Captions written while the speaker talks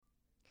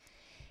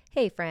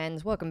Hey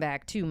friends, welcome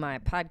back to my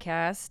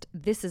podcast.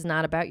 This is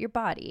not about your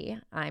body.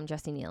 I'm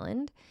Jessie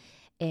Nealand,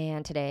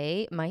 and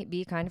today might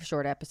be kind of a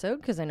short episode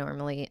because I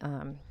normally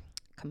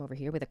come over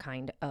here with a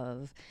kind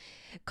of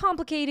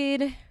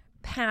complicated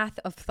path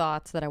of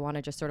thoughts that I want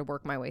to just sort of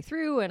work my way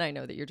through, and I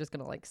know that you're just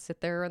going to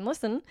sit there and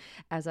listen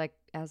as I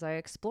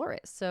explore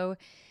it. So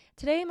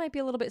today might be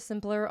a little bit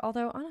simpler,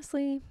 although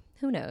honestly,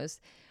 who knows?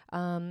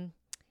 I'm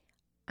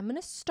going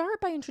to start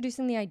by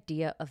introducing the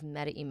idea of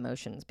meta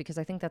emotions because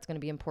I think that's going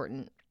to be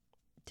important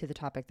to the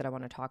topic that I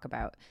want to talk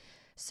about.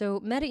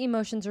 So meta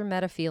emotions or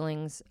meta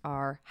feelings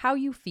are how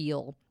you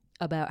feel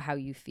about how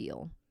you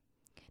feel.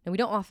 Now, we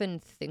don't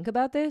often think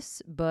about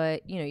this,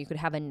 but you could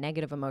have a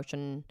negative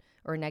emotion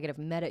or a negative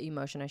meta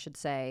emotion, I should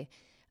say,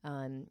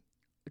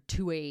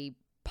 to a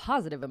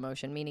positive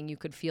emotion, meaning you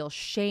could feel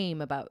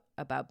shame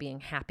about being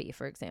happy,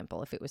 for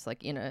example. If it was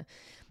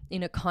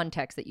in a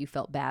context that you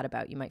felt bad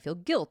about, you might feel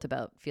guilt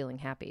about feeling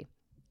happy.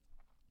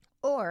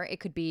 Or it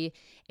could be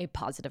a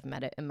positive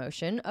meta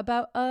emotion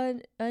about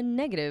a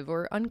negative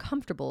or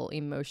uncomfortable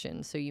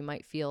emotion. So you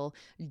might feel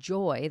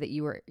joy that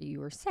you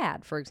were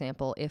sad, for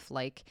example, if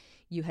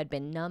you had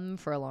been numb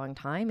for a long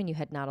time and you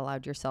had not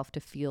allowed yourself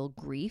to feel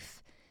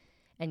grief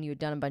and you had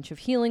done a bunch of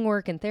healing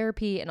work and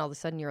therapy and all of a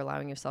sudden you're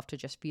allowing yourself to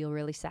just feel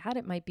really sad.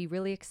 It might be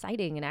really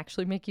exciting and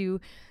actually make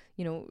you,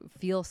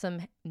 feel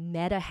some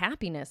meta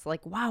happiness,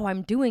 like, wow,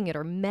 I'm doing it,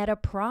 or meta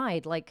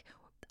pride, like,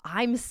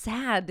 I'm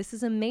sad. This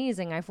is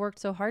amazing. I've worked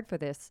so hard for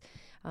this.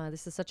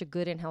 This is such a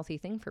good and healthy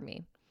thing for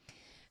me.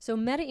 So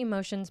meta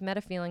emotions,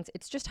 meta feelings,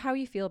 it's just how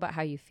you feel about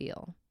how you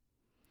feel.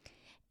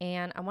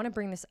 And I want to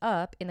bring this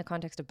up in the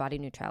context of body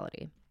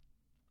neutrality.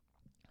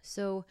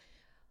 So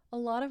a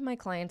lot of my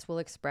clients will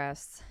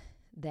express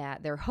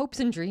that their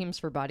hopes and dreams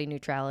for body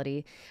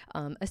neutrality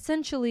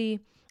essentially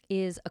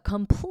is a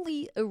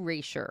complete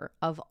erasure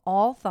of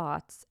all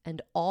thoughts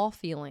and all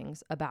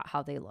feelings about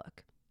how they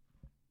look.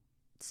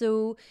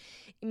 So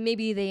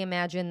maybe they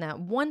imagine that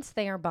once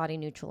they are body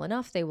neutral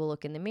enough, they will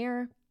look in the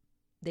mirror,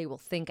 they will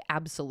think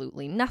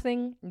absolutely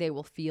nothing, they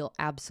will feel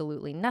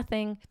absolutely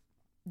nothing,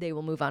 they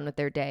will move on with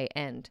their day,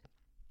 and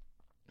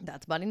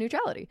that's body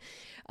neutrality.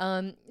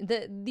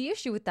 The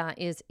issue with that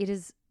is it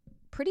is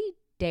pretty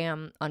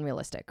damn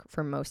unrealistic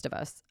for most of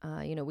us.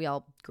 We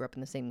all grew up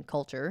in the same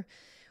culture,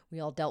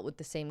 we all dealt with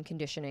the same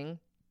conditioning.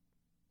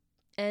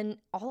 And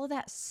all of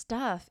that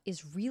stuff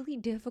is really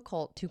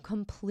difficult to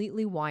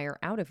completely wire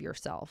out of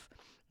yourself.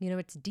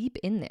 It's deep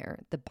in there.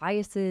 The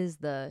biases,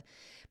 the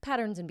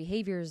patterns and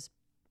behaviors,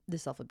 the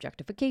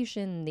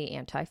self-objectification, the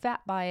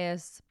anti-fat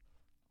bias,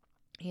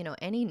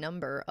 any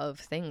number of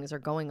things are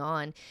going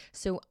on.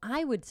 So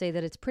I would say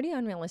that it's pretty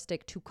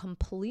unrealistic to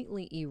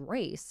completely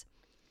erase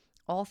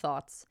all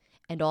thoughts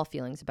and all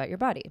feelings about your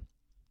body.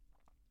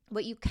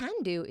 What you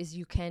can do is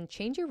you can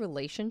change your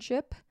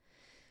relationship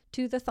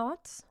to the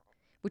thoughts,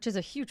 which is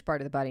a huge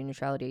part of the body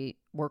neutrality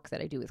work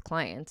that I do with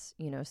clients,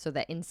 so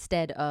that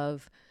instead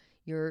of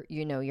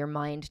your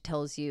mind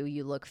tells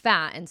you look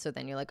fat, and so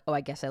then you're like, oh,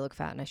 I guess I look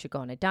fat and I should go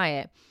on a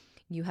diet.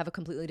 You have a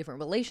completely different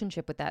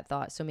relationship with that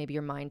thought. So maybe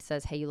your mind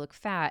says, hey, you look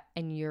fat,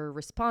 and your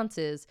response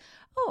is,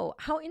 oh,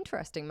 how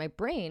interesting. My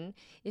brain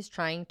is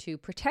trying to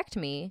protect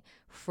me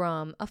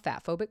from a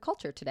fat phobic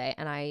culture today,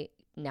 and I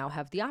now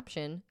have the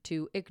option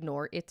to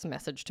ignore its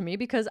message to me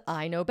because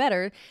I know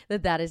better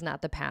that that is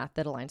not the path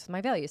that aligns with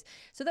my values.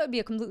 So that would be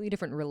a completely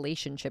different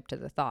relationship to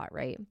the thought,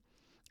 right?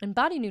 And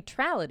body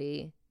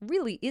neutrality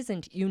really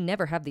isn't you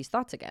never have these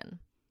thoughts again.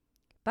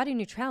 Body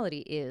neutrality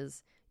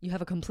is you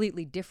have a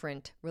completely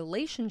different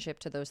relationship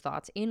to those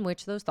thoughts in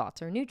which those thoughts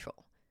are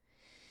neutral.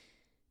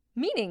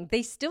 Meaning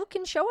they still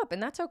can show up,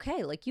 and that's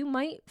okay. You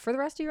might, for the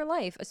rest of your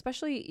life,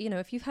 especially,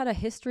 if you've had a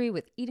history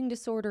with eating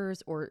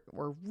disorders or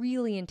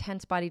really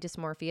intense body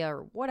dysmorphia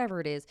or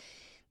whatever it is,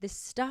 this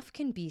stuff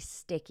can be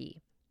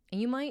sticky. And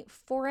you might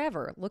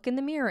forever look in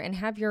the mirror and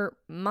have your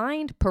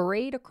mind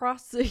parade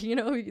across,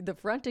 the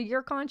front of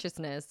your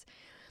consciousness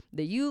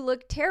that you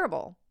look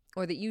terrible,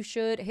 or that you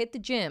should hit the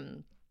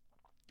gym,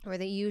 or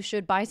that you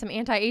should buy some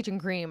anti-aging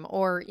cream,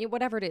 or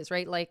whatever it is,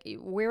 right?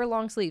 Wear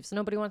long sleeves.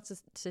 Nobody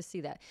wants to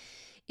see that.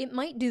 It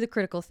might do the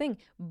critical thing,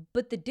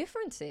 but the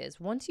difference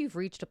is once you've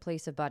reached a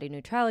place of body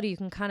neutrality, you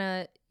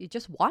can you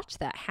just watch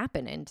that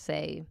happen and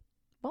say,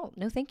 well,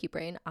 no, thank you,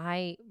 brain.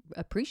 I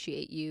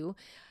appreciate you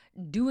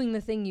doing the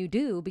thing you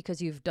do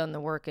because you've done the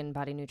work in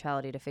body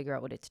neutrality to figure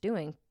out what it's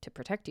doing to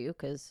protect you,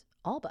 because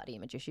all body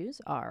image issues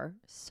are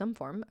some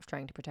form of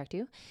trying to protect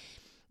you.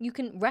 You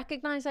can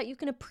recognize that, you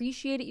can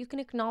appreciate it, you can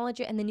acknowledge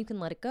it, and then you can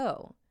let it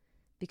go.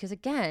 Because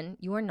again,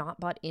 you are not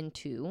bought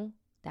into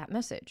that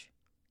message.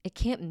 It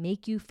can't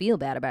make you feel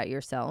bad about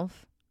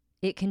yourself.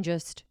 It can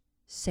just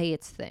say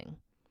its thing.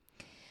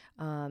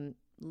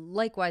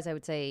 Likewise, I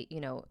would say,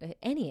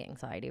 any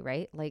anxiety,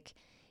 right?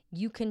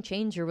 You can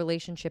change your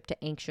relationship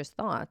to anxious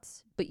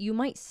thoughts, but you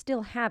might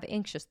still have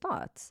anxious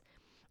thoughts.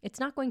 It's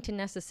not going to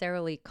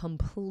necessarily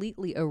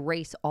completely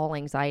erase all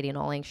anxiety and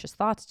all anxious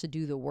thoughts to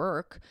do the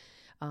work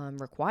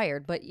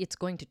required, but it's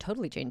going to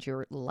totally change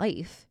your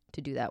life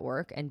to do that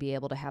work and be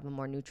able to have a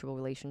more neutral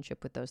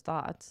relationship with those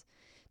thoughts,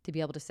 to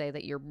be able to say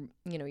that your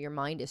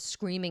mind is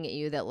screaming at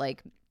you that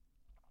like,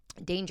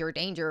 danger,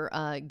 danger,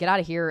 get out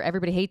of here,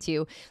 everybody hates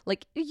you.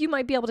 Like, you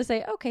might be able to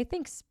say, okay,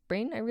 thanks,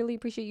 brain, I really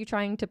appreciate you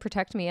trying to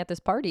protect me at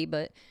this party,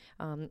 but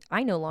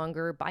I no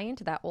longer buy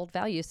into that old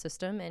value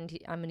system, and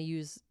I'm going to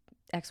use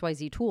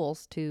XYZ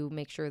tools to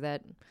make sure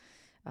that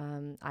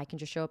I can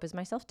just show up as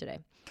myself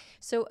today.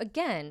 So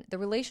again, the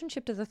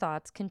relationship to the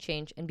thoughts can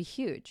change and be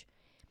huge.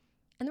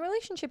 And the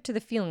relationship to the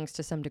feelings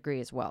to some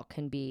degree as well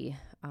can be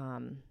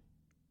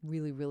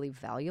really, really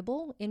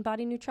valuable in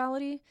body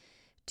neutrality,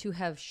 to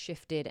have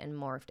shifted and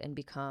morphed and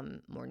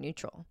become more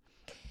neutral.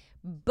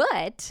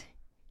 But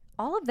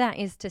all of that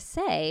is to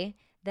say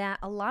that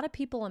a lot of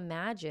people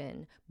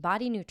imagine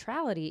body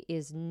neutrality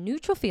is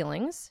neutral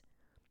feelings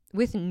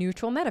with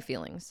neutral meta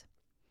feelings.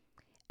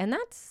 And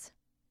that's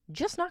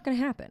just not going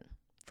to happen.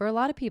 For a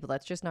lot of people,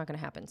 that's just not going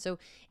to happen. So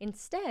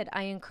instead,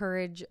 I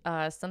encourage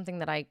something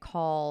that I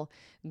call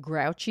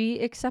grouchy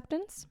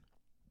acceptance.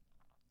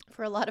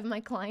 For a lot of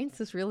my clients,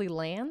 this really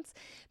lands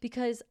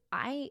because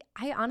I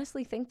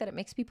honestly think that it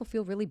makes people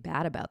feel really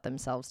bad about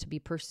themselves to be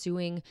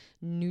pursuing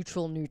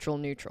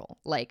neutral,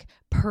 like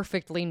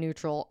perfectly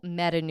neutral,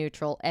 meta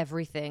neutral.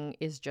 Everything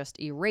is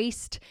just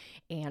erased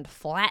and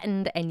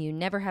flattened, and you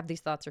never have these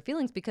thoughts or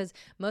feelings because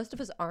most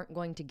of us aren't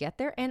going to get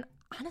there. And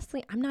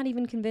honestly, I'm not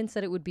even convinced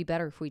that it would be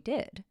better if we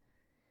did.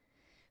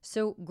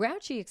 So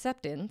grouchy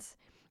acceptance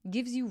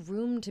gives you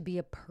room to be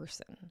a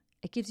person.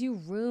 It gives you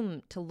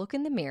room to look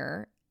in the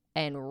mirror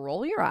and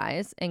roll your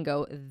eyes and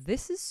go,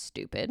 this is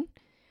stupid.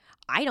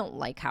 I don't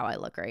like how I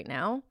look right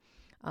now.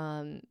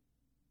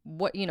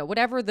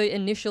 Whatever the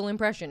initial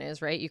impression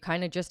is, right? You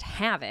kind of just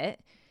have it.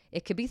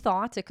 It could be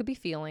thoughts, it could be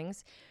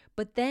feelings,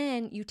 but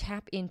then you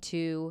tap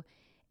into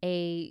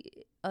a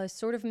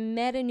sort of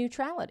meta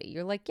neutrality.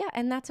 You're like, yeah,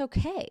 and that's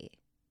okay.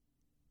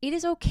 It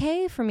is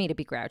okay for me to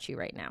be grouchy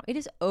right now. It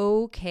is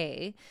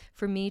okay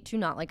for me to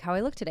not like how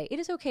I look today. It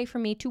is okay for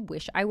me to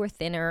wish I were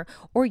thinner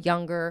or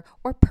younger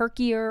or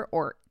perkier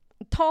or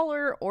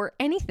taller or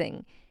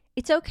anything.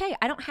 It's okay.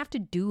 I don't have to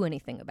do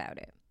anything about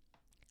it.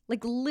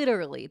 Like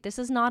literally, this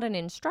is not an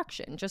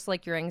instruction. Just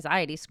like your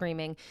anxiety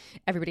screaming,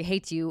 everybody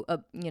hates you,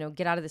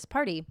 get out of this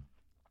party.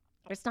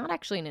 It's not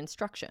actually an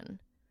instruction.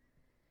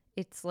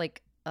 It's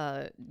like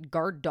a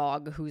guard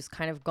dog who's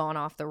kind of gone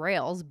off the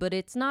rails, but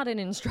it's not an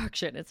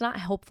instruction. It's not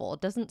helpful.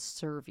 It doesn't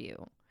serve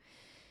you.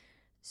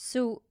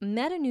 So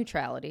meta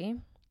neutrality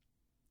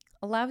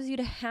allows you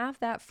to have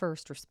that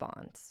first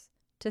response,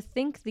 to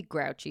think the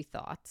grouchy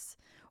thoughts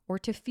or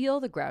to feel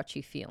the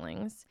grouchy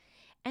feelings,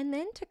 and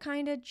then to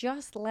kind of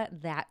just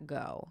let that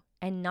go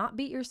and not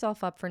beat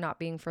yourself up for not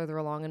being further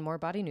along and more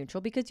body neutral,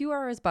 because you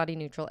are as body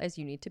neutral as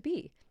you need to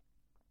be.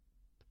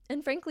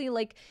 And frankly,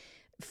 like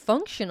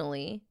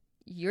functionally,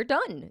 you're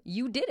done.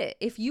 You did it.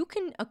 If you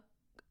can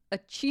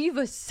achieve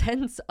a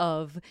sense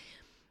of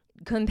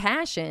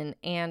compassion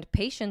and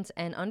patience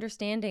and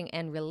understanding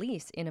and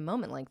release in a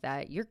moment like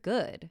that, you're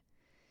good.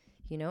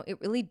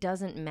 It really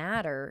doesn't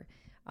matter.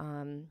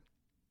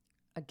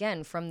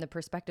 Again, from the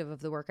perspective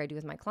of the work I do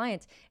with my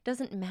clients, it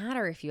doesn't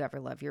matter if you ever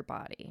love your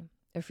body,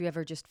 if you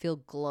ever just feel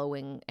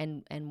glowing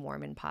and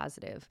warm and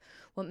positive.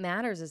 What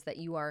matters is that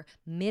you are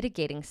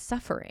mitigating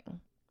suffering,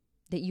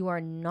 that you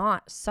are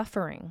not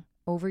suffering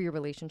over your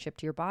relationship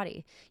to your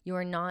body. You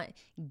are not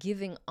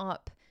giving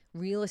up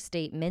real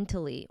estate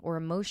mentally or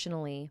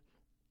emotionally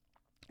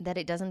that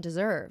it doesn't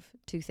deserve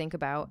to think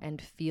about and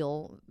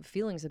feel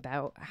feelings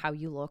about how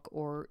you look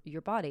or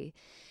your body.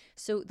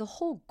 So the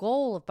whole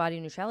goal of body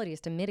neutrality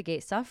is to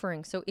mitigate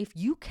suffering. So if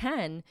you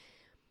can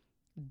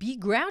be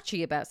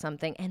grouchy about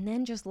something and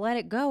then just let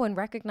it go and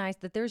recognize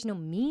that there's no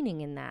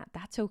meaning in that,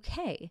 that's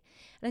okay.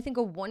 And I think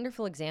a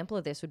wonderful example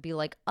of this would be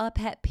like a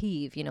pet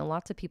peeve.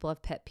 Lots of people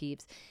have pet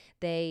peeves.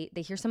 They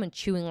hear someone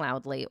chewing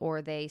loudly,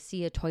 or they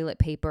see a toilet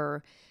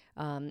paper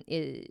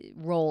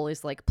roll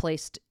is like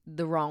placed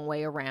the wrong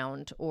way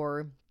around,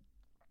 or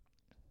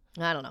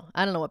I don't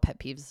know what pet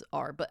peeves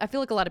are, but I feel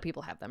like a lot of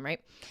people have them,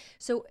 right?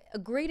 So a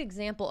great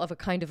example of a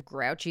kind of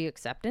grouchy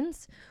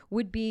acceptance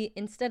would be,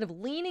 instead of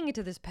leaning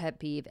into this pet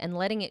peeve and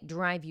letting it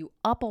drive you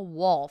up a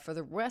wall for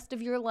the rest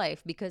of your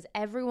life because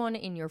everyone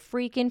in your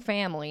freaking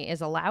family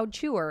is a loud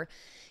chewer,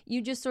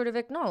 you just sort of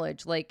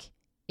acknowledge, like,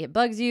 it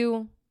bugs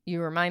you,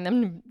 you remind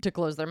them to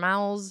close their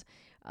mouths,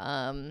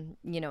 and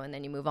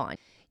then you move on.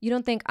 You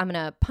don't think, I'm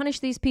going to punish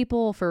these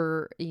people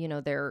for,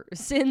 their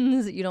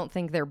sins. You don't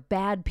think they're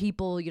bad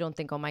people. You don't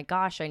think, oh my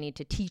gosh, I need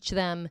to teach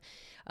them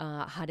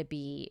how to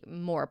be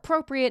more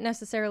appropriate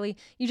necessarily.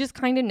 You just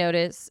kind of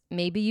notice,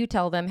 maybe you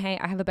tell them, hey,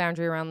 I have a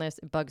boundary around this.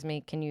 It bugs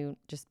me. Can you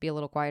just be a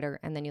little quieter?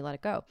 And then you let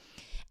it go.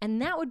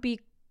 And that would be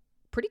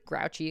pretty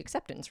grouchy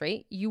acceptance,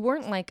 right? You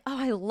weren't like, oh,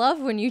 I love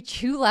when you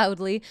chew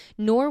loudly,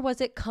 nor was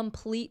it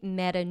complete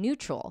meta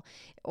neutral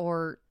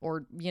or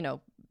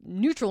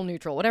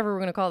neutral, whatever we're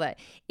going to call that.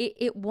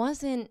 It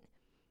wasn't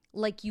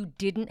like you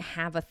didn't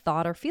have a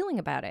thought or feeling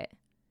about it.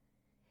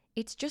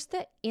 It's just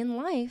that in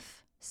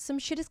life, some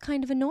shit is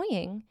kind of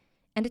annoying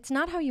and it's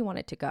not how you want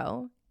it to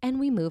go, and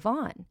we move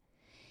on.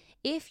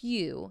 If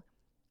you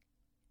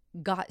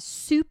got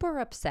super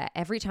upset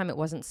every time it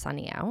wasn't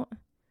sunny out,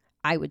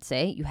 I would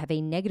say you have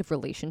a negative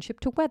relationship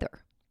to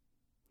weather.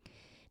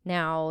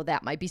 Now,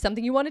 that might be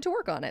something you wanted to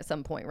work on at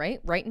some point,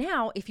 right? Right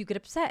now, if you get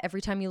upset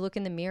every time you look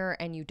in the mirror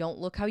and you don't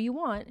look how you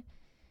want,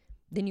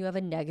 then you have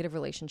a negative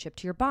relationship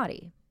to your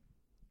body.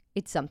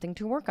 It's something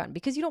to work on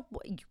because you don't,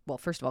 well,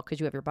 first of all, because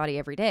you have your body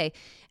every day.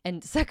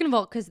 And second of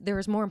all, because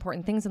there's more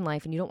important things in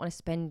life and you don't want to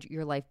spend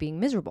your life being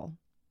miserable.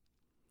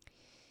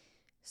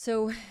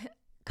 So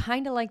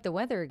kind of like the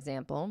weather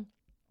example,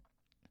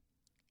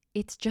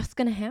 it's just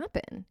going to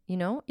happen.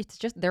 It's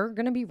just, there are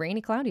going to be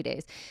rainy, cloudy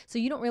days. So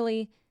you don't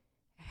really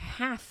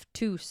have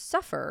to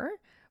suffer,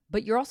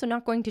 but you're also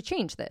not going to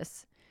change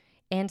this.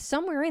 And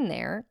somewhere in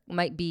there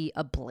might be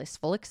a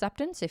blissful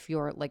acceptance if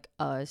you're like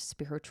a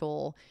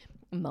spiritual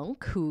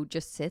monk who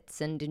just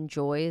sits and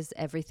enjoys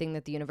everything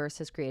that the universe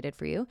has created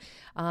for you.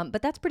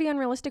 But that's pretty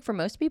unrealistic for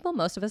most people.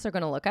 Most of us are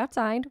going to look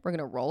outside. We're going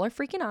to roll our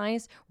freaking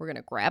eyes. We're going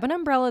to grab an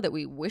umbrella that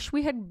we wish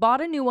we had bought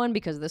a new one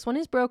because this one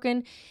is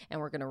broken. And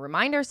we're going to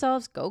remind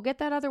ourselves, go get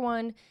that other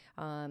one.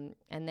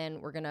 And then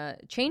we're going to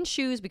change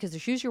shoes because the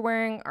shoes you're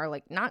wearing are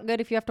like not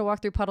good if you have to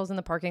walk through puddles in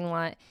the parking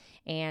lot.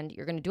 And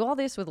you're going to do all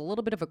this with a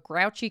little bit of a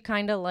grouchy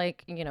kind of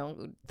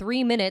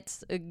 3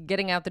 minutes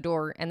getting out the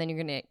door. And then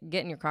you're going to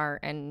get in your car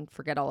and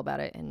forget all about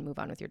it and move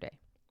on with your day.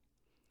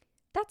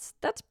 That's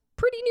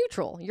pretty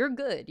neutral. You're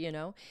good,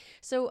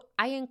 So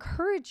I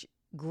encourage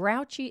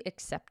grouchy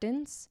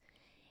acceptance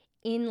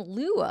in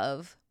lieu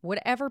of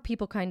whatever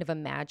people kind of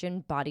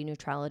imagine body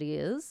neutrality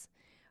is.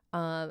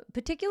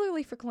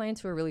 Particularly for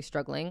clients who are really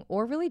struggling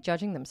or really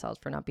judging themselves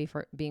for not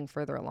being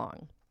further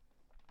along.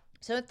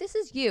 So if this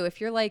is you, if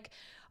you're like,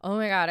 oh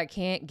my God, I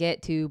can't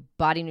get to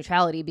body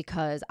neutrality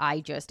because I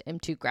just am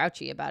too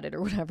grouchy about it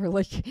or whatever,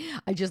 like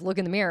I just look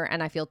in the mirror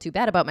and I feel too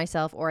bad about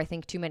myself or I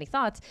think too many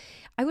thoughts,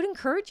 I would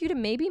encourage you to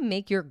maybe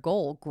make your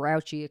goal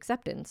grouchy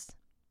acceptance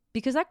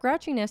because that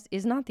grouchiness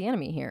is not the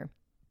enemy here.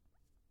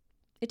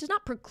 It does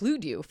not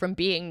preclude you from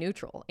being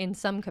neutral in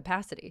some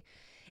capacity.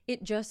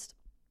 It just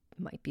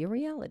might be a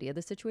reality of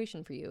the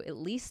situation for you, at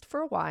least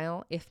for a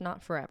while, if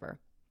not forever.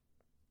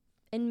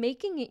 And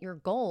making it your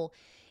goal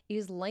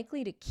is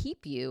likely to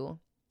keep you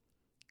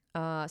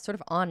sort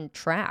of on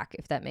track,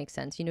 if that makes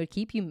sense,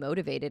 keep you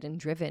motivated and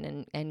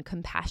driven and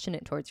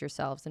compassionate towards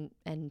yourselves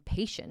and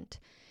patient,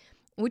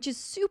 which is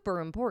super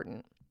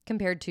important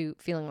compared to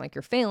feeling like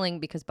you're failing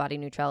because body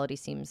neutrality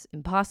seems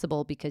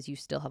impossible because you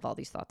still have all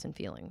these thoughts and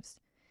feelings.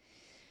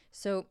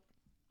 So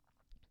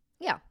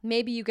yeah,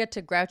 maybe you get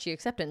to grouchy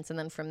acceptance and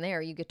then from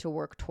there you get to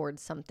work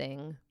towards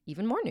something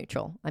even more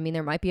neutral. I mean,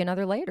 there might be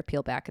another layer to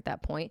peel back at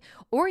that point,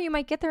 or you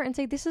might get there and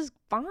say, this is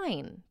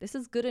fine. This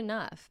is good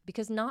enough,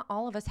 because not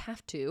all of us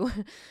have to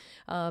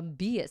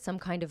be at some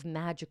kind of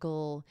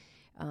magical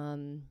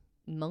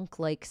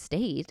monk-like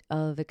state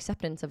of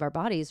acceptance of our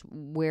bodies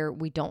where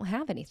we don't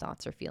have any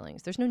thoughts or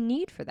feelings. There's no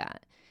need for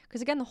that.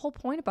 Because again, the whole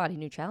point of body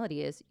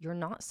neutrality is you're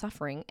not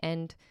suffering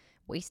and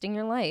wasting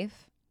your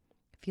life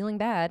feeling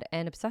bad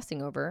and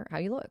obsessing over how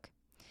you look.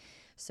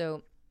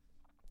 So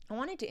I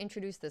wanted to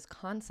introduce this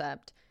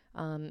concept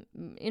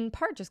in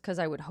part just because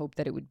I would hope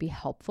that it would be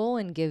helpful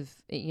and give,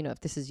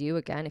 if this is you,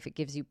 again, if it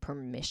gives you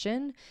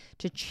permission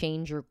to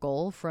change your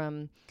goal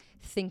from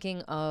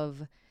thinking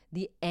of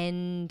the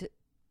end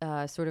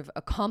sort of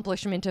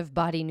accomplishment of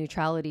body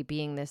neutrality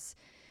being this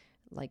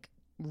like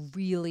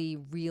really,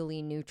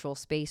 really neutral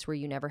space where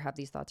you never have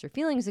these thoughts or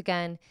feelings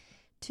again,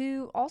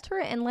 to alter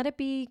it and let it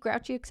be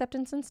grouchy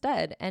acceptance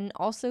instead. And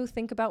also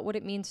think about what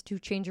it means to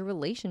change your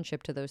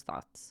relationship to those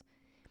thoughts.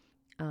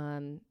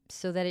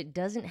 So that it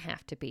doesn't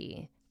have to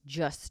be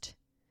just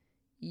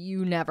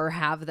you never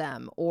have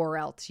them or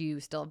else you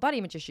still have body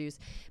image issues,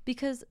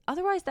 because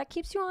otherwise that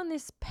keeps you on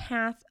this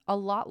path a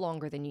lot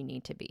longer than you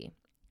need to be,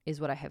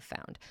 is what I have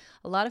found.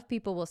 A lot of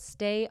people will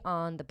stay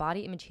on the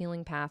body image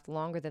healing path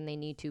longer than they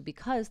need to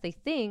because they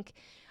think,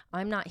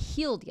 I'm not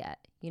healed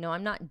yet.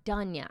 I'm not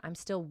done yet. I'm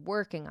still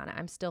working on it.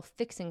 I'm still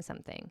fixing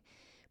something.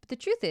 But the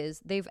truth is,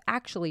 they've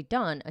actually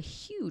done a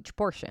huge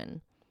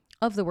portion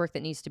of the work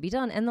that needs to be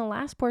done. And the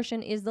last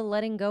portion is the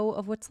letting go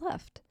of what's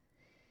left.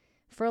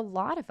 For a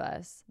lot of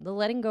us, the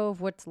letting go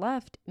of what's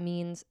left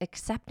means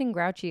accepting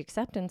grouchy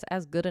acceptance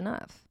as good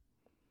enough.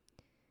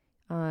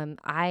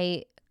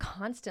 I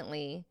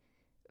constantly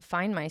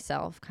find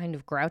myself kind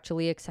of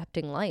grouchily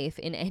accepting life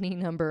in any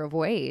number of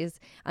ways.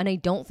 And I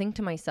don't think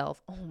to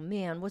myself, oh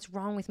man, what's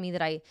wrong with me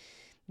that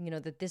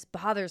that this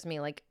bothers me?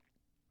 Like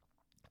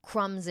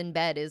crumbs in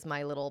bed is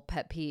my little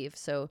pet peeve.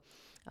 So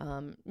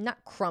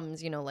not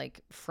crumbs,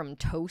 like from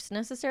toast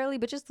necessarily,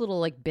 but just little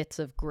like bits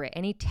of grit.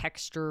 Any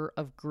texture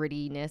of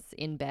grittiness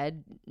in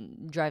bed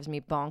drives me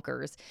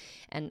bonkers.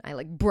 And I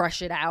like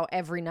brush it out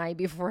every night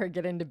before I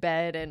get into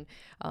bed.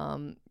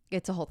 And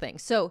it's a whole thing.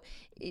 So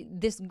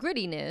this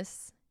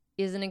grittiness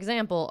is an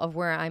example of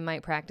where I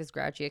might practice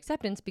grouchy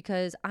acceptance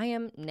because I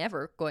am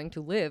never going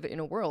to live in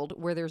a world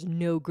where there's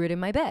no grit in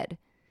my bed.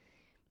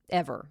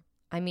 Ever.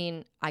 I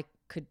mean, I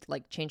could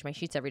like change my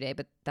sheets every day,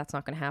 but that's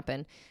not going to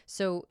happen.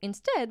 So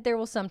instead, there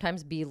will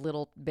sometimes be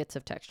little bits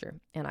of texture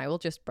and I will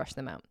just brush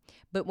them out.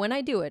 But when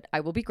I do it, I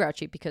will be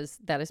grouchy because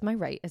that is my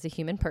right as a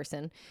human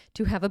person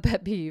to have a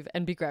pet peeve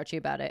and be grouchy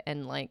about it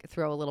and like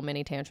throw a little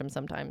mini tantrum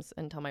sometimes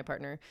and tell my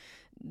partner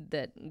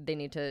that they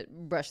need to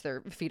brush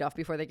their feet off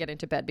before they get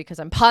into bed, because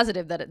I'm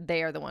positive that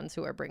they are the ones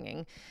who are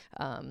bringing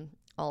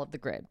all of the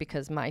grit,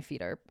 because my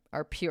feet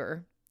are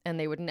pure and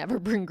they would never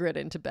bring grit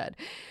into bed.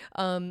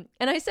 And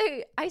I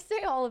say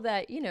all of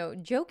that,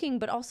 joking,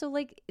 but also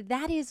like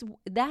that is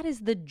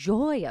the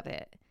joy of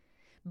it.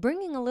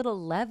 Bringing a little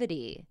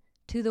levity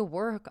to the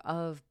work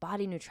of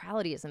body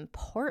neutrality is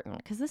important,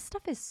 because this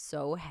stuff is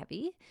so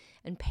heavy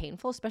and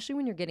painful, especially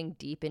when you're getting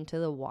deep into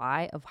the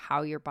why of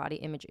how your body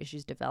image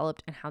issues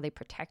developed and how they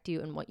protect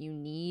you and what you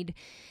need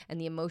and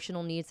the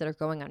emotional needs that are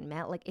going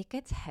unmet. Like, it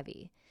gets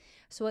heavy.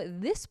 So at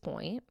this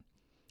point,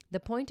 the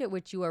point at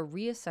which you are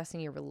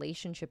reassessing your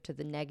relationship to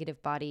the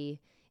negative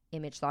body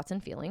image thoughts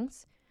and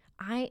feelings,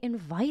 I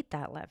invite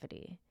that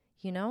levity.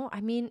 I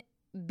mean,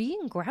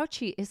 being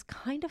grouchy is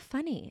kind of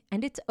funny,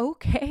 and it's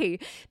okay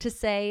to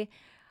say,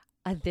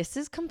 this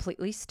is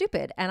completely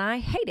stupid and I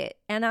hate it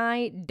and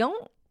I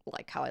don't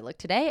like how I look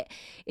today.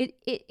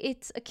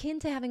 It's akin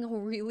to having a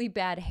really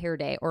bad hair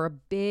day or a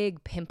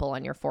big pimple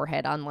on your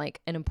forehead on like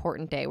an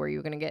important day where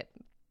you're going to get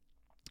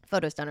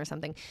photos done or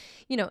something.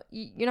 You're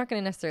not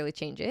going to necessarily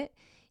change it.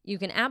 You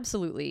can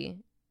absolutely,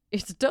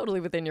 it's totally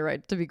within your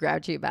right to be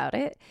grouchy about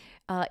it.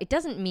 It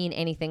doesn't mean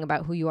anything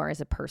about who you are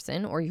as a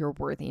person or your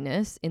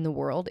worthiness in the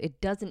world.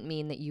 It doesn't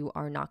mean that you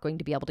are not going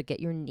to be able to get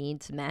your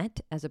needs met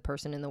as a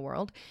person in the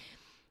world.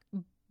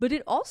 But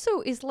it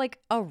also is like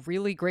a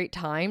really great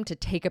time to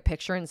take a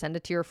picture and send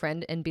it to your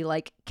friend and be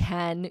like,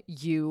 can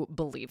you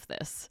believe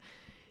this?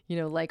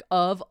 Like,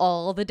 of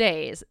all the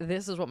days,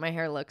 this is what my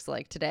hair looks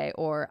like today,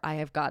 or I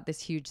have got this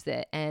huge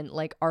zit, and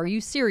like, are you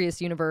serious,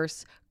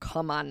 universe?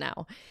 Come on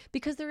now.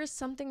 Because there is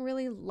something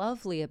really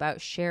lovely about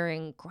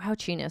sharing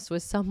grouchiness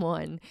with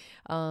someone,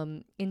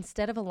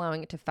 instead of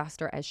allowing it to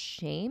fester as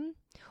shame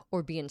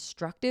or be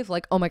instructive,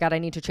 like, oh my God, I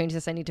need to change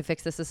this, I need to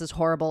fix this, this is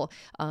horrible,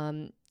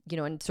 and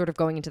sort of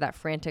going into that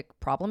frantic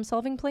problem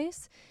solving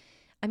place.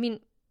 I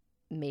mean,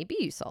 maybe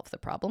you solve the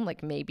problem,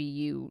 like maybe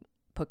you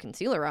put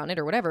concealer on it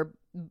or whatever,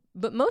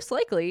 but most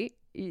likely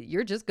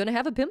you're just going to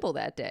have a pimple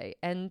that day,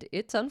 and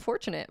it's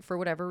unfortunate for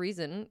whatever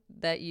reason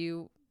that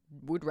you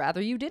would rather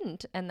you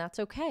didn't, and that's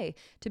okay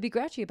to be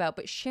grouchy about.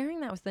 But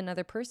sharing that with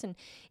another person,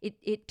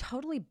 it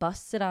totally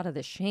busts it out of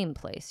the shame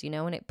place,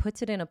 and it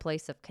puts it in a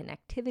place of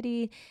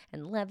connectivity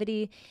and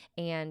levity,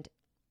 and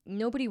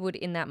nobody would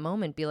in that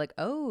moment be like,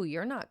 oh,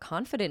 you're not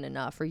confident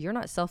enough or you're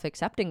not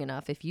self-accepting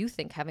enough if you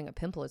think having a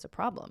pimple is a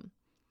problem,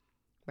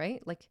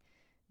 right? Like,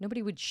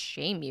 nobody would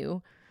shame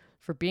you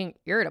for being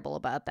irritable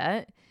about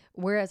that.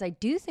 Whereas I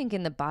do think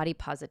in the body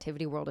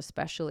positivity world,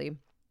 especially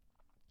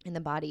in the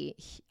body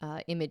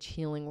image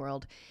healing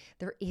world,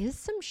 there is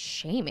some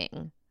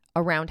shaming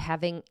around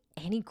having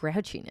any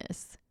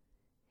grouchiness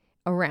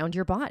around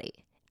your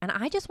body. And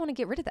I just want to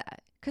get rid of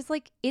that, because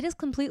like, it is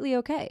completely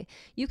okay.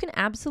 You can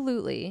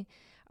absolutely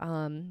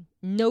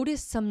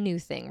notice some new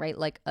thing, right?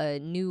 Like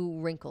new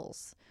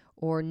wrinkles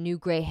or new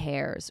gray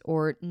hairs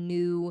or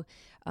new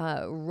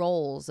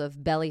rolls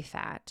of belly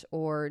fat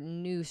or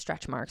new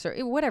stretch marks or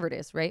whatever it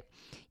is, right?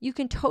 You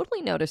can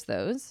totally notice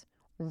those.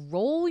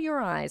 Roll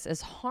your eyes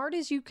as hard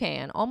as you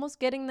can, almost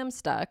getting them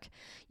stuck.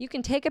 You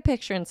can take a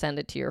picture and send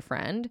it to your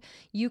friend.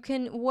 You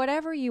can,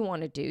 whatever you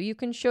want to do, you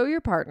can show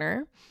your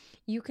partner.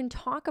 You can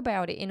talk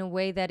about it in a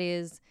way that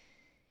is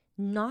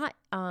not,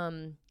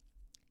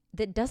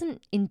 that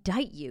doesn't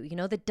indict you,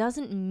 that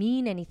doesn't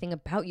mean anything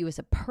about you as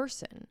a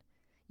person.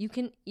 You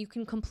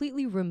can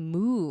completely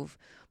remove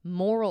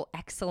moral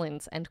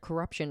excellence and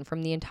corruption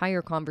from the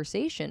entire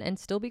conversation and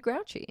still be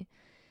grouchy.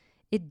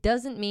 It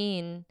doesn't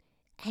mean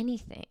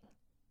anything.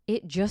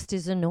 It just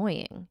is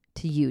annoying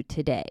to you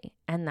today,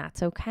 and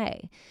that's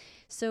okay.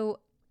 So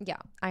yeah,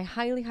 I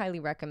highly, highly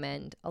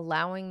recommend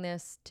allowing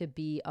this to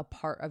be a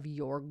part of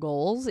your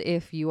goals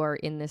if you are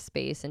in this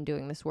space and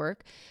doing this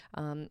work,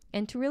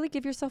 and to really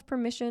give yourself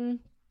permission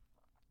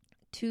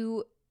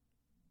to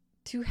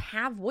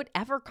have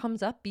whatever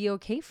comes up be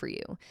okay for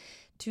you,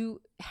 to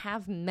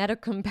have meta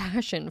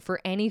compassion for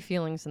any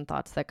feelings and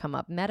thoughts that come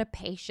up, meta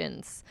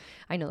patience.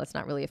 I know that's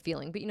not really a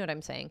feeling, but you know what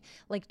I'm saying?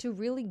 Like, to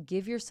really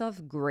give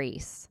yourself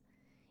grace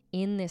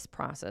in this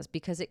process,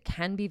 because it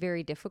can be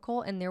very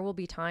difficult, and there will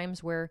be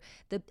times where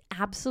the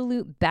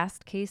absolute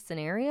best case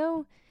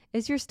scenario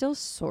is you're still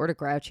sort of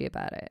grouchy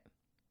about it.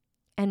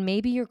 And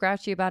maybe you're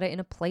grouchy about it in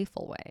a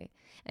playful way.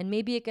 And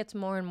maybe it gets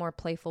more and more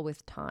playful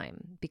with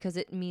time, because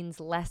it means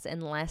less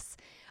and less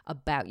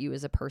about you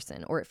as a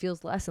person, or it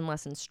feels less and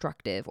less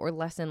instructive, or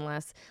less and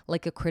less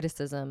like a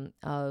criticism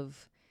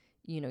of,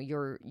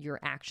 your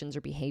actions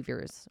or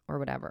behaviors or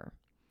whatever.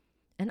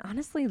 And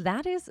honestly,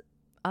 that's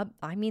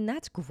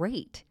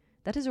great.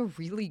 That is a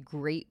really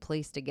great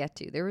place to get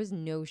to. There is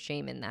no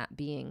shame in that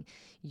being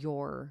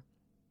your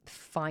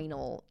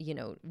final,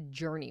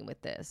 journey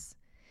with this.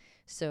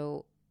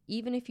 So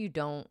even if you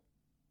don't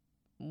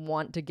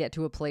want to get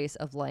to a place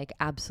of like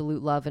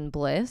absolute love and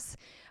bliss,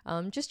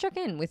 just check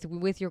in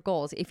with your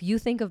goals. If you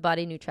think of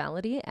body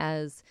neutrality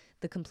as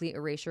the complete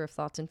erasure of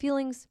thoughts and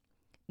feelings,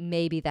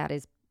 maybe that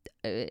is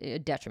a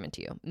detriment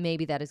to you.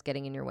 Maybe that is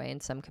getting in your way in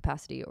some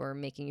capacity or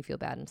making you feel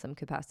bad in some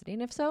capacity.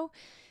 And if so,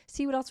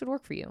 see what else would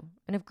work for you.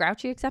 And if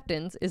grouchy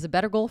acceptance is a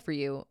better goal for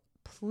you,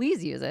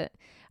 please use it.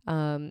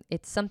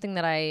 It's something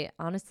that I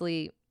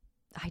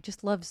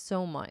just love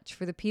so much.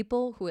 For the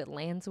people who it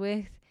lands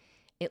with,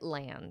 it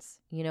lands.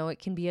 You know, it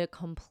can be a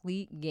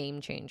complete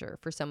game changer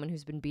for someone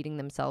who's been beating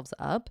themselves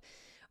up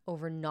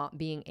over not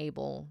being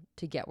able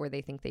to get where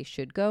they think they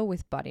should go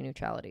with body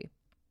neutrality.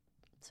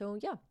 So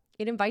yeah,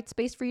 it invites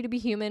space for you to be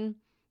human.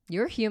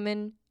 You're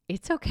human.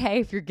 It's okay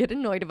if you get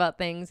annoyed about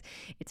things.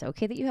 It's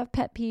okay that you have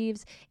pet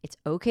peeves. It's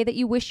okay that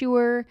you wish you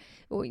were,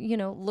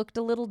 looked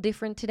a little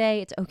different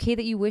today. It's okay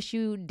that you wish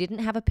you didn't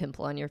have a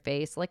pimple on your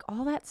face. Like,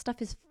 all that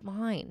stuff is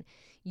fine.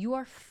 You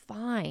are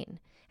fine.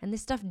 And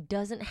this stuff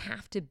doesn't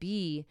have to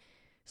be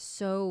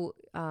so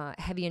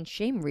heavy and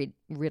shame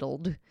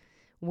riddled,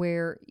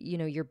 where,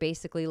 you're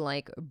basically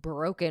like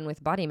broken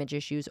with body image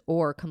issues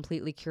or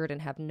completely cured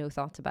and have no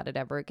thoughts about it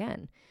ever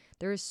again.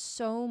 There is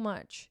so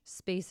much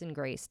space and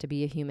grace to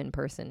be a human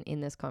person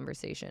in this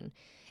conversation.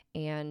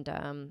 And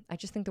I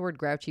just think the word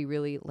grouchy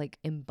really like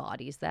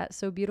embodies that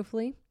so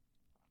beautifully.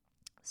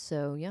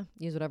 So yeah,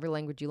 use whatever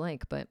language you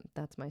like, but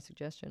that's my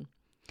suggestion.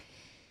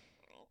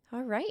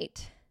 All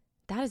right.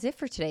 That is it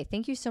for today.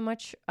 Thank you so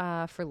much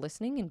for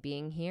listening and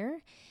being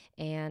here.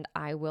 And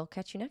I will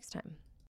catch you next time.